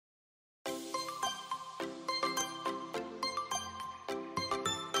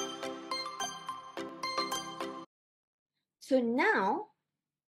So now,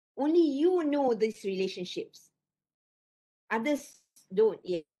 only you know these relationships. Others don't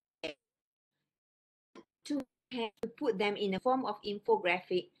yet. To have to put them in a form of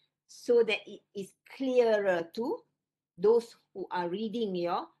infographic so that it is clearer to those who are reading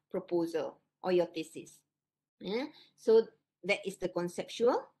your proposal or your thesis. Yeah? So that is the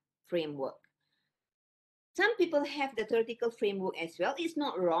conceptual framework. Some people have the theoretical framework as well. It's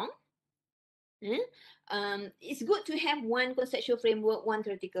not wrong. It's good to have one conceptual framework, one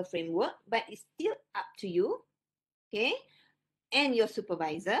theoretical framework, but it's still up to you, okay, and your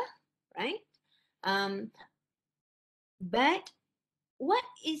supervisor, right? But what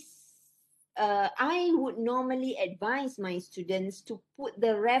is I would normally advise my students to put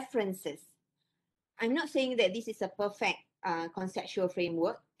the references. I'm not saying that this is a perfect conceptual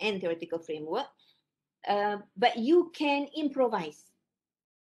framework and theoretical framework, but you can improvise.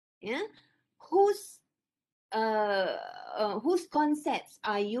 Yeah, whose concepts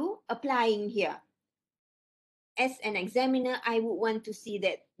are you applying here? As an examiner, I would want to see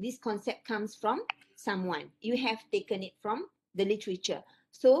that this concept comes from someone. You have taken it from the literature.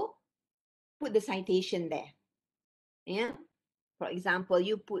 So put the citation there. Yeah. For example,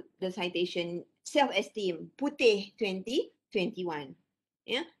 you put the citation self-esteem, Putih 2021.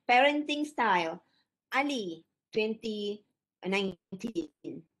 Yeah. Parenting style, Ali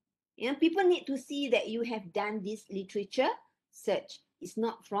 2019. Yeah. People need to see that you have done this literature search. It's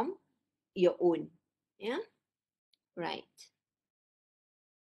not from your own. Yeah. Right.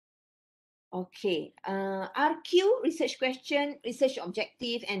 Okay. RQ, research question, research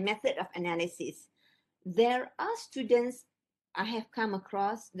objective, and method of analysis. There are students I have come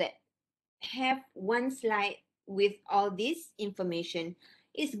across that have one slide with all this information.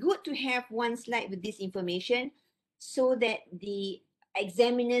 It's good to have one slide with this information so that the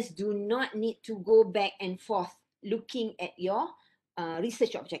examiners do not need to go back and forth looking at your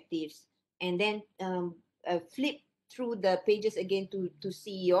research objectives and then flip through the pages again to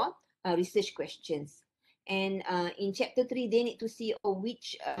see your research questions. And in chapter 3, they need to see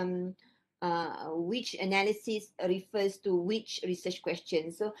which analysis refers to which research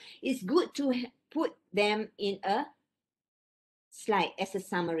question. So it's good to put them in a slide as a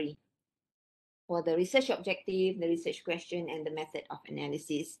summary for the research objective, the research question, and the method of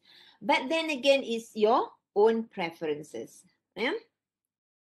analysis. But then again, it's your own preferences. Yeah?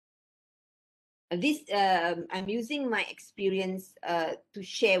 This I'm using my experience to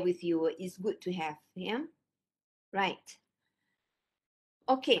share with you. It's good to have. Yeah, right.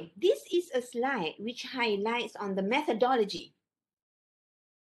 Okay, this is a slide which highlights on the methodology.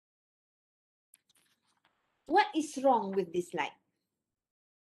 What is wrong with this slide?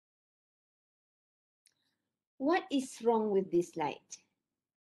 What is wrong with this slide?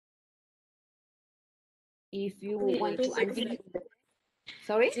 If you want to answer,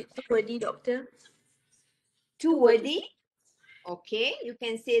 sorry? Is it too wordy, doctor? Too wordy? Okay, you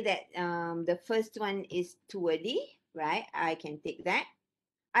can say that the first one is too wordy, right? I can take that.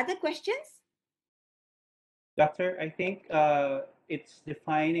 Other questions? Doctor, I think it's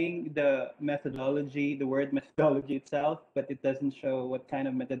defining the methodology, the word methodology itself, but it doesn't show what kind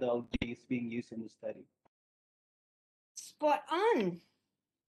of methodology is being used in the study. Spot on.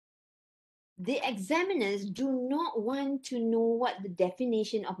 The examiners do not want to know what the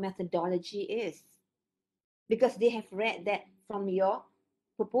definition of methodology is because they have read that from your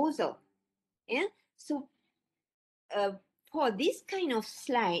proposal. Yeah. So for this kind of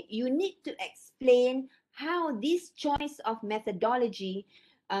slide, you need to explain how this choice of methodology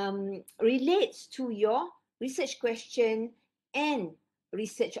relates to your research question and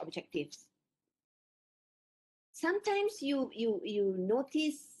research objectives. Sometimes you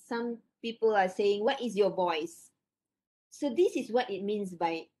notice some people are saying, what is your voice? So this is what it means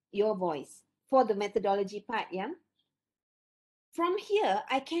by your voice for the methodology part, yeah? From here,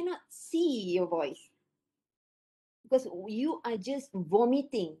 I cannot see your voice because you are just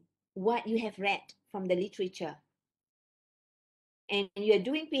vomiting what you have read from the literature. And you are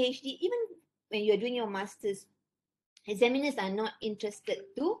doing PhD, even when you are doing your master's, examiners are not interested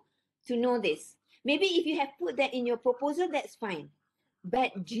to know this. Maybe if you have put that in your proposal, that's fine.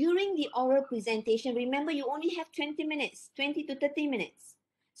 But during the oral presentation, remember you only have 20 minutes, 20 to 30 minutes.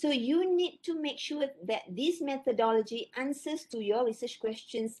 So you need to make sure that this methodology answers to your research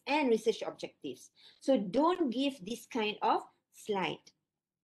questions and research objectives. So don't give this kind of slide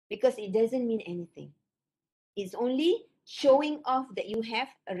because it doesn't mean anything. It's only showing off that you have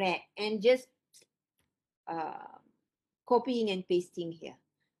read and just copying and pasting here.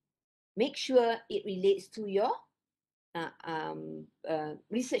 Make sure it relates to your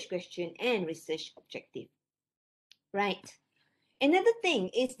research question and research objective. Right. Another thing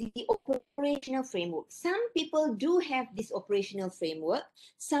is the operational framework. Some people do have this operational framework,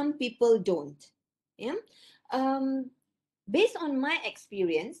 some people don't. Yeah. Based on my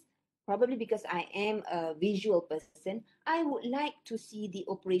experience, probably because I am a visual person, I would like to see the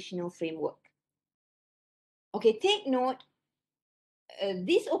operational framework. Okay, take note,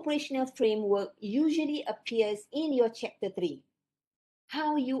 this operational framework usually appears in your chapter 3.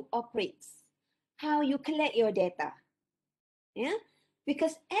 How you operate, how you collect your data. Yeah,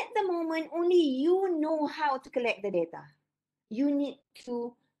 because at the moment, only you know how to collect the data. You need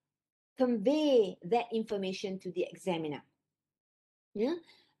to convey that information to the examiner. Yeah,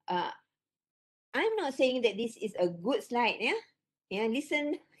 uh, I'm not saying that this is a good slide. Yeah,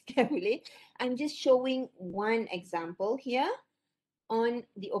 listen carefully. I'm just showing one example here on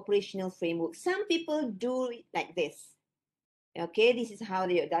the operational framework. Some people do it like this. Okay, this is how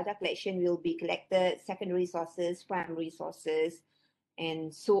the data collection will be collected, secondary sources, primary sources,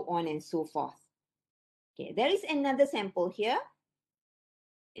 and so on and so forth. Okay, there is another sample here.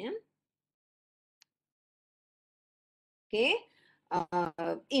 Yeah. Okay,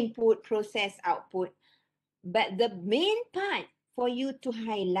 input, process, output. But the main part for you to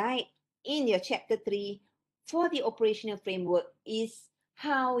highlight in your chapter 3 for the operational framework is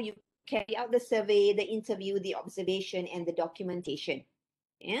how you carry out the survey, the interview, the observation, and the documentation.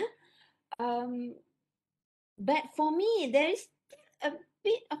 Yeah. But for me, there is a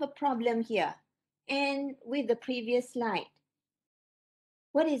bit of a problem here. And with the previous slide,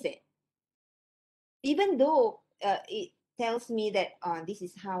 what is it? Even though it tells me that this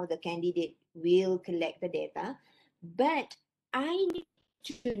is how the candidate will collect the data, but I need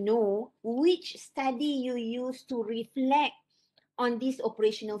to know which study you use to reflect on this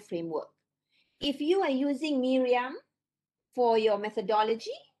operational framework. If you are using Miriam for your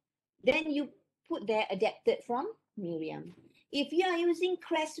methodology, then you put there adapted from Miriam. If you are using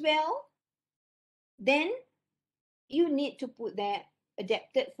Creswell, then you need to put there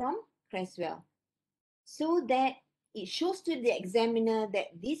adapted from Creswell, so that it shows to the examiner that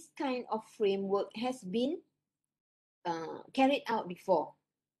this kind of framework has been carried out before.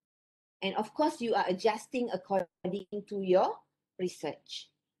 And of course, you are adjusting according to your research.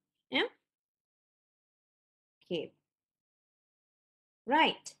 Yeah. Okay.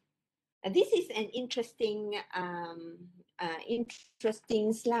 Right. This is an interesting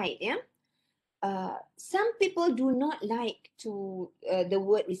slide. Yeah. Some people do not like to the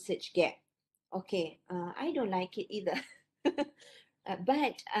word research gap. Okay, I don't like it either.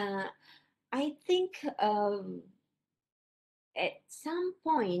 But I think at some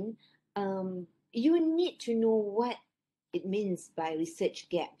point you need to know what it means by research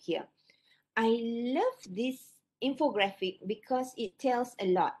gap here. I love this infographic because it tells a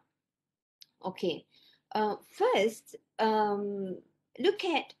lot. Okay, first, look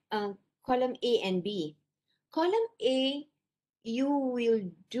at column A and B. Column A, you will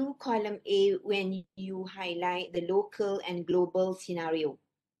do column A when you highlight the local and global scenario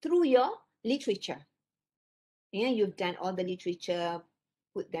through your literature. Yeah, you've done all the literature,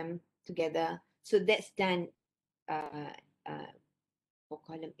 put them together. So that's done uh, for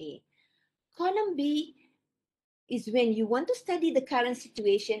column A. Column B is when you want to study the current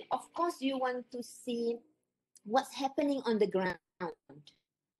situation. Of course, you want to see what's happening on the ground.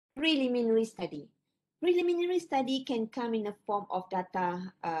 Preliminary study. Preliminary study can come in a form of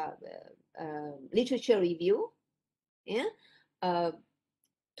data literature review, yeah,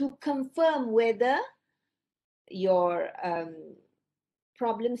 to confirm whether your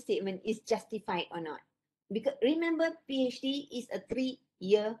problem statement is justified or not. Because remember, PhD is a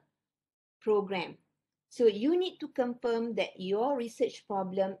 3-year program. So you need to confirm that your research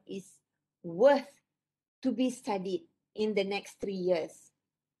problem is worth to be studied in the next 3 years.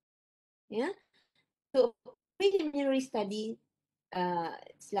 Yeah. So preliminary study,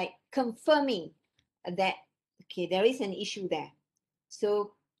 it's like confirming that, okay, there is an issue there.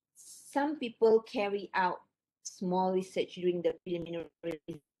 So some people carry out small research during the preliminary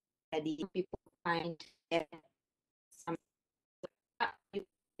study. People find that some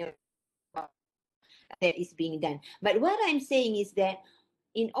that is being done. But what I'm saying is that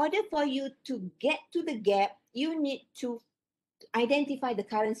in order for you to get to the gap, you need to identify the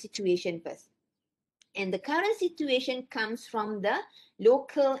current situation first. And the current situation comes from the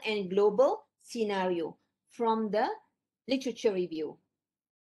local and global scenario, from the literature review,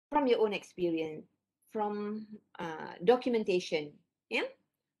 from your own experience, from documentation. Yeah,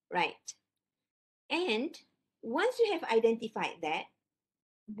 right. And once you have identified that,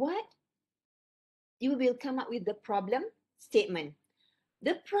 what you will come up with the problem statement.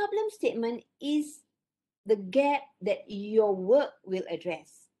 The problem statement is the gap that your work will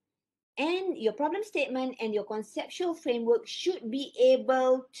address. And your problem statement and your conceptual framework should be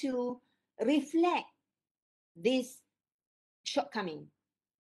able to reflect this shortcoming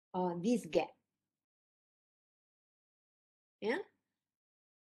or this gap. Yeah.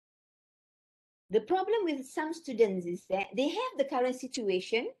 The problem with some students is that they have the current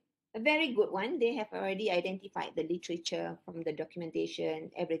situation, a very good one. They have already identified the literature from the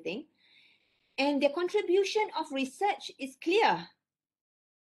documentation, everything. And their contribution of research is clear.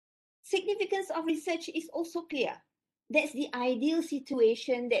 Significance of research is also clear. That's the ideal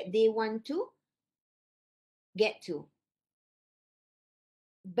situation that they want to get to.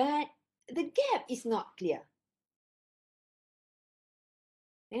 But the gap is not clear.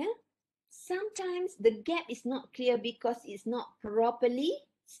 Yeah? Sometimes the gap is not clear because it's not properly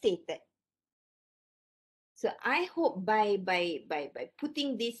stated. So I hope by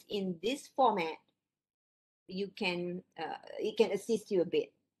putting this in this format, you can it can assist you a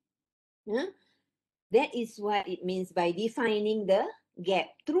bit. Yeah? That is what it means by defining the gap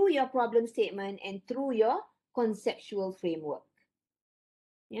through your problem statement and through your conceptual framework.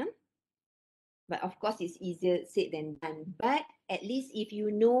 Yeah. But of course, it's easier said than done. But at least if you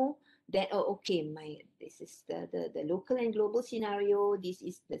know that, oh, okay, this is the local and global scenario, this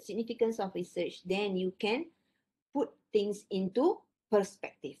is the significance of research, then you can put things into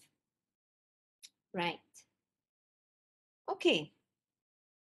perspective. Right. Okay.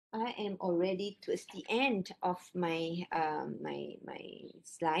 I am already towards the end of my my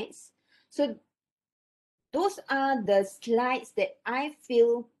slides. So those are the slides that I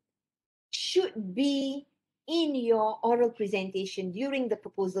feel should be in your oral presentation during the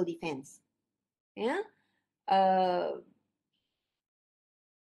proposal defense. Yeah.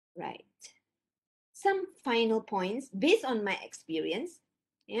 Right. Some final points based on my experience.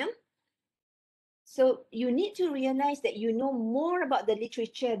 Yeah. So you need to realize that you know more about the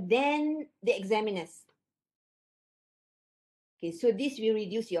literature than the examiners. Okay, so this will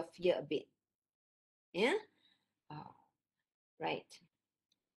reduce your fear a bit. Yeah. Oh, right.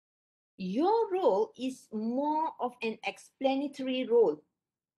 Your role is more of an explanatory role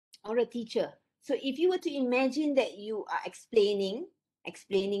or a teacher. So if you were to imagine that you are explaining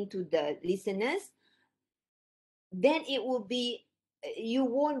to the listeners, then it will be, you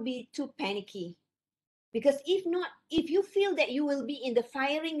won't be too panicky. Because if not, if you feel that you will be in the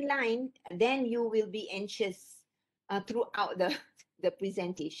firing line, then you will be anxious throughout the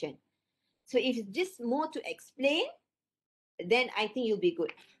presentation. So if it's just more to explain, then I think you'll be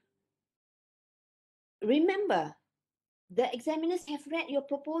good. Remember, the examiners have read your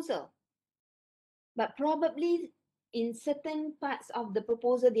proposal, but probably in certain parts of the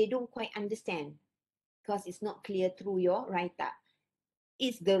proposal, they don't quite understand because it's not clear through your write-up.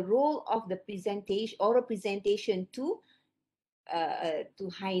 It's the role of the presentation or a presentation to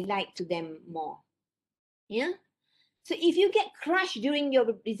highlight to them more. Yeah. So if you get crushed during your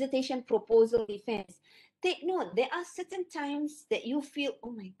dissertation proposal defense, take note, there are certain times that you feel,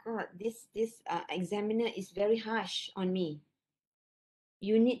 oh my God, this examiner is very harsh on me.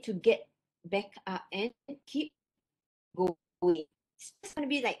 You need to get back up and keep going. It's just going to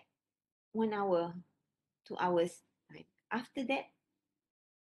be like 1 hour, 2 hours. Right? After that,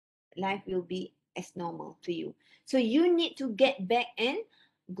 life will be as normal to you. So you need to get back and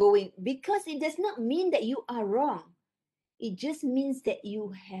going, because it does not mean that you are wrong. It just means that you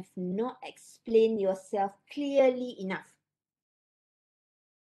have not explained yourself clearly enough.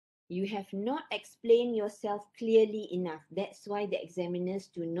 You have not explained yourself clearly enough. That's why the examiners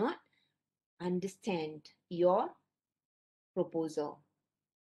do not understand your proposal.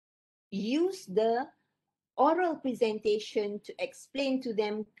 Use the oral presentation to explain to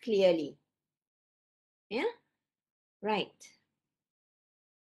them clearly. Yeah? Right.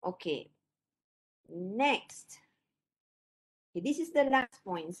 Okay. Next. Okay, this is the last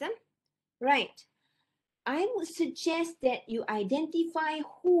point. Huh? Right. I would suggest that you identify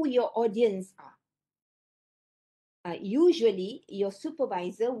who your audience are. Usually, your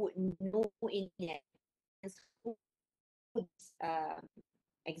supervisor would know in advance who these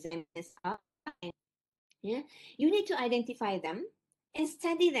examiners are. And, yeah, you need to identify them and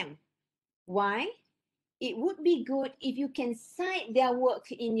study them. Why? It would be good if you can cite their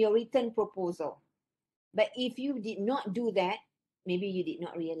work in your written proposal. But if you did not do that, maybe you did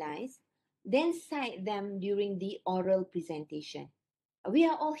not realize, then cite them during the oral presentation. We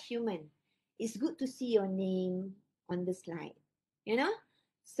are all human. It's good to see your name on the slide, you know?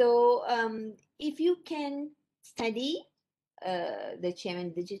 So if you can study the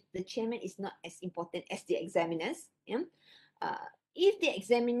chairman, the chairman is not as important as the examiners. Yeah? If the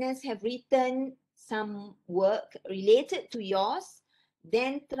examiners have written some work related to yours,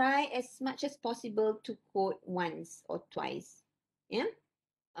 then try as much as possible to quote once or twice, yeah,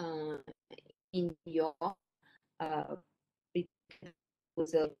 in your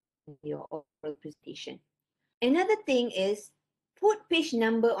proposal, in your oral presentation. Another thing is put page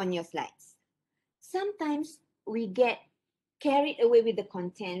number on your slides. Sometimes we get carried away with the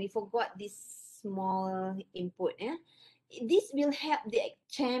content. We forgot this small input. Yeah? This will help the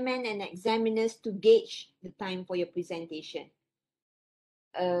chairman and examiners to gauge the time for your presentation.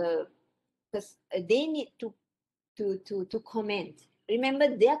 Because they need to comment.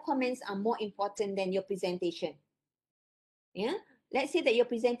 Remember, their comments are more important than your presentation. Yeah. Let's say that your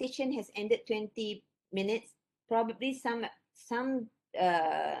presentation has ended 20 minutes. Probably some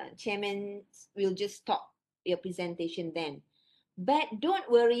chairmen will just stop your presentation then. But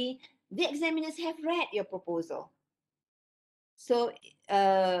don't worry, the examiners have read your proposal. So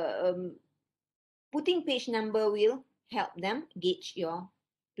putting page number will help them gauge your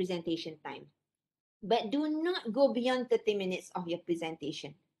presentation time. But do not go beyond 30 minutes of your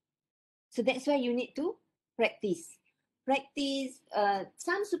presentation. So that's why you need to practice.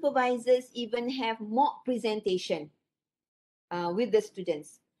 Some supervisors even have mock presentation with the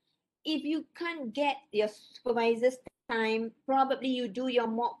students. If you can't get your supervisor's time, probably you do your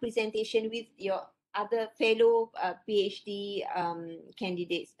mock presentation with your other fellow PhD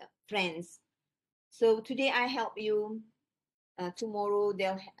candidates, friends. So today I help you, tomorrow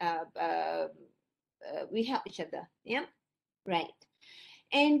we help each other. Yeah, right.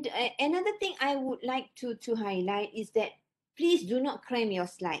 And another thing I would like to highlight is that please do not cram your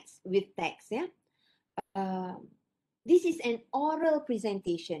slides with text. Yeah, this is an oral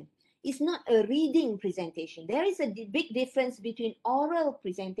presentation. It's not a reading presentation. There is a big difference between oral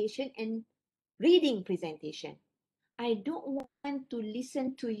presentation and reading presentation. I don't want to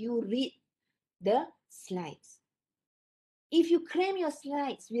listen to you read the slides. If you cram your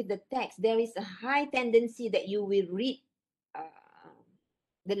slides with the text, there is a high tendency that you will read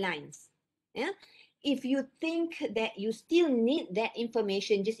the lines. Yeah. If you think that you still need that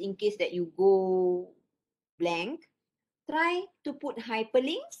information just in case that you go blank, try to put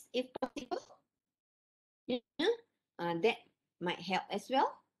hyperlinks if possible. Yeah. That might help as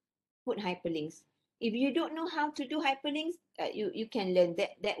well. Put hyperlinks. If you don't know how to do hyperlinks, you can learn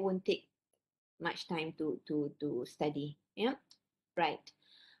that. That won't take much time to study. Yeah, right.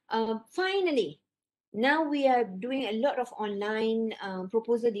 Finally, now we are doing a lot of online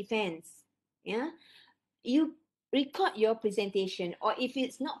proposal defense. Yeah, you record your presentation, or if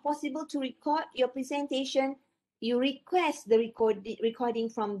it's not possible to record your presentation, you request the recording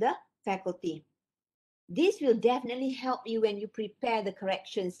from the faculty. This will definitely help you when you prepare the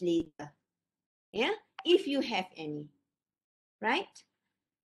corrections later. Yeah, if you have any, right?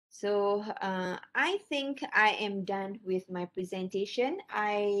 So I think I am done with my presentation.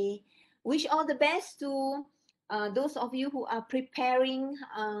 I wish all the best to those of you who are preparing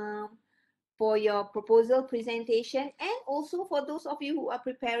for your proposal presentation, and also for those of you who are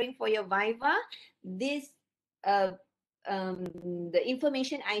preparing for your Viva. This the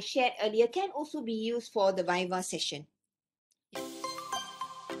information I shared earlier can also be used for the Viva session.